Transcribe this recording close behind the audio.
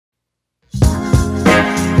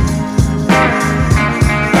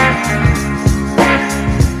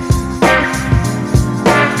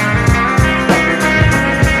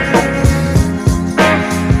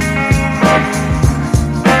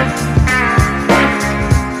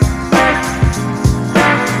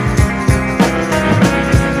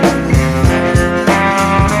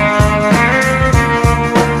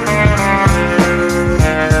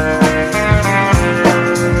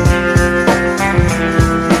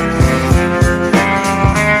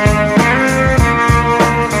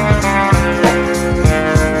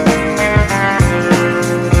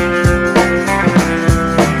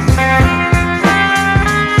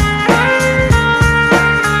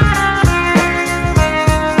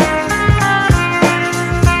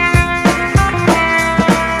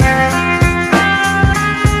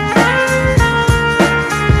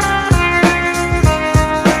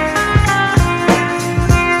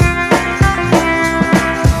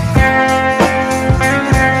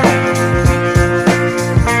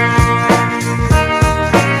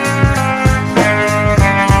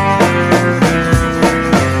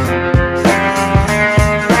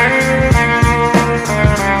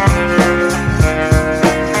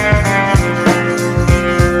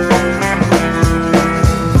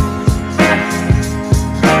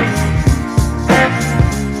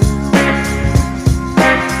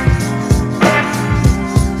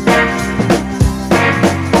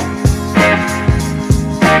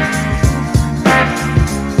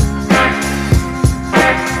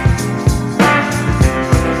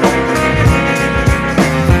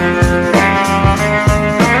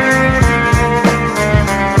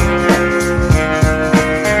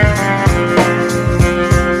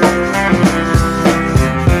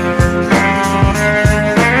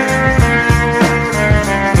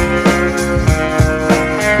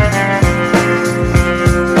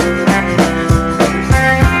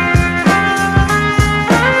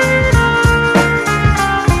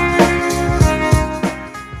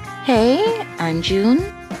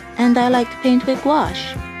and I like to paint with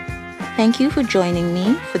gouache. Thank you for joining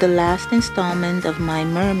me for the last installment of my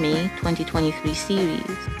Mermay 2023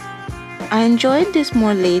 series. I enjoyed this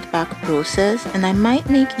more laid-back process, and I might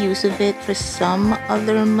make use of it for some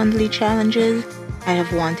other monthly challenges I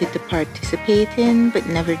have wanted to participate in but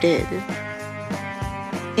never did.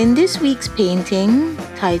 In this week's painting,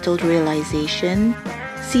 titled Realization,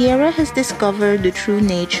 Sierra has discovered the true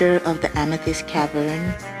nature of the Amethyst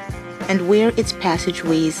Cavern and where its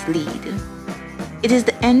passageways lead. It is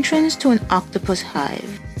the entrance to an octopus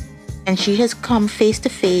hive, and she has come face to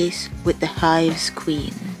face with the Hive's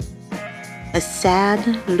Queen, a sad,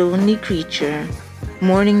 lonely creature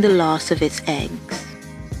mourning the loss of its eggs.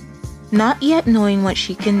 Not yet knowing what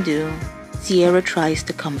she can do, Sierra tries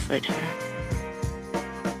to comfort her.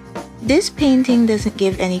 This painting doesn't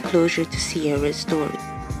give any closure to Sierra's story.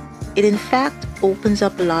 It in fact opens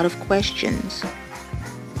up a lot of questions.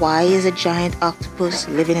 Why is a giant octopus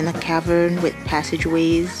living in a cavern with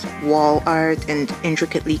passageways, wall art, and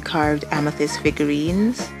intricately carved amethyst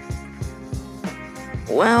figurines?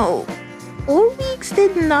 Well, 4 weeks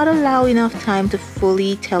did not allow enough time to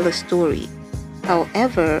fully tell the story.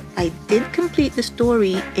 However, I did complete the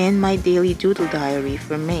story in my daily doodle diary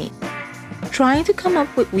for May. Trying to come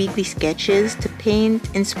up with weekly sketches to paint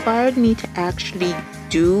inspired me to actually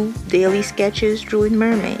do daily sketches drawing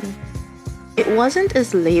Mermay. It wasn't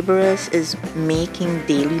as laborious as making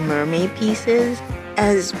daily Mermay pieces,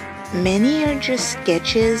 as many are just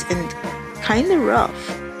sketches and kinda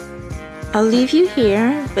rough. I'll leave you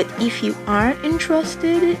here, but if you aren't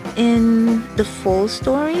interested in the full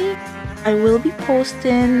story, I will be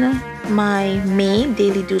posting my May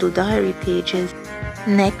daily doodle diary pages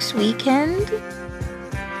next weekend.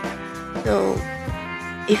 So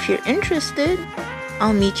if you're interested,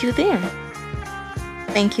 I'll meet you there.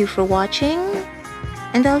 Thank you for watching,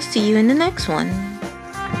 and I'll see you in the next one.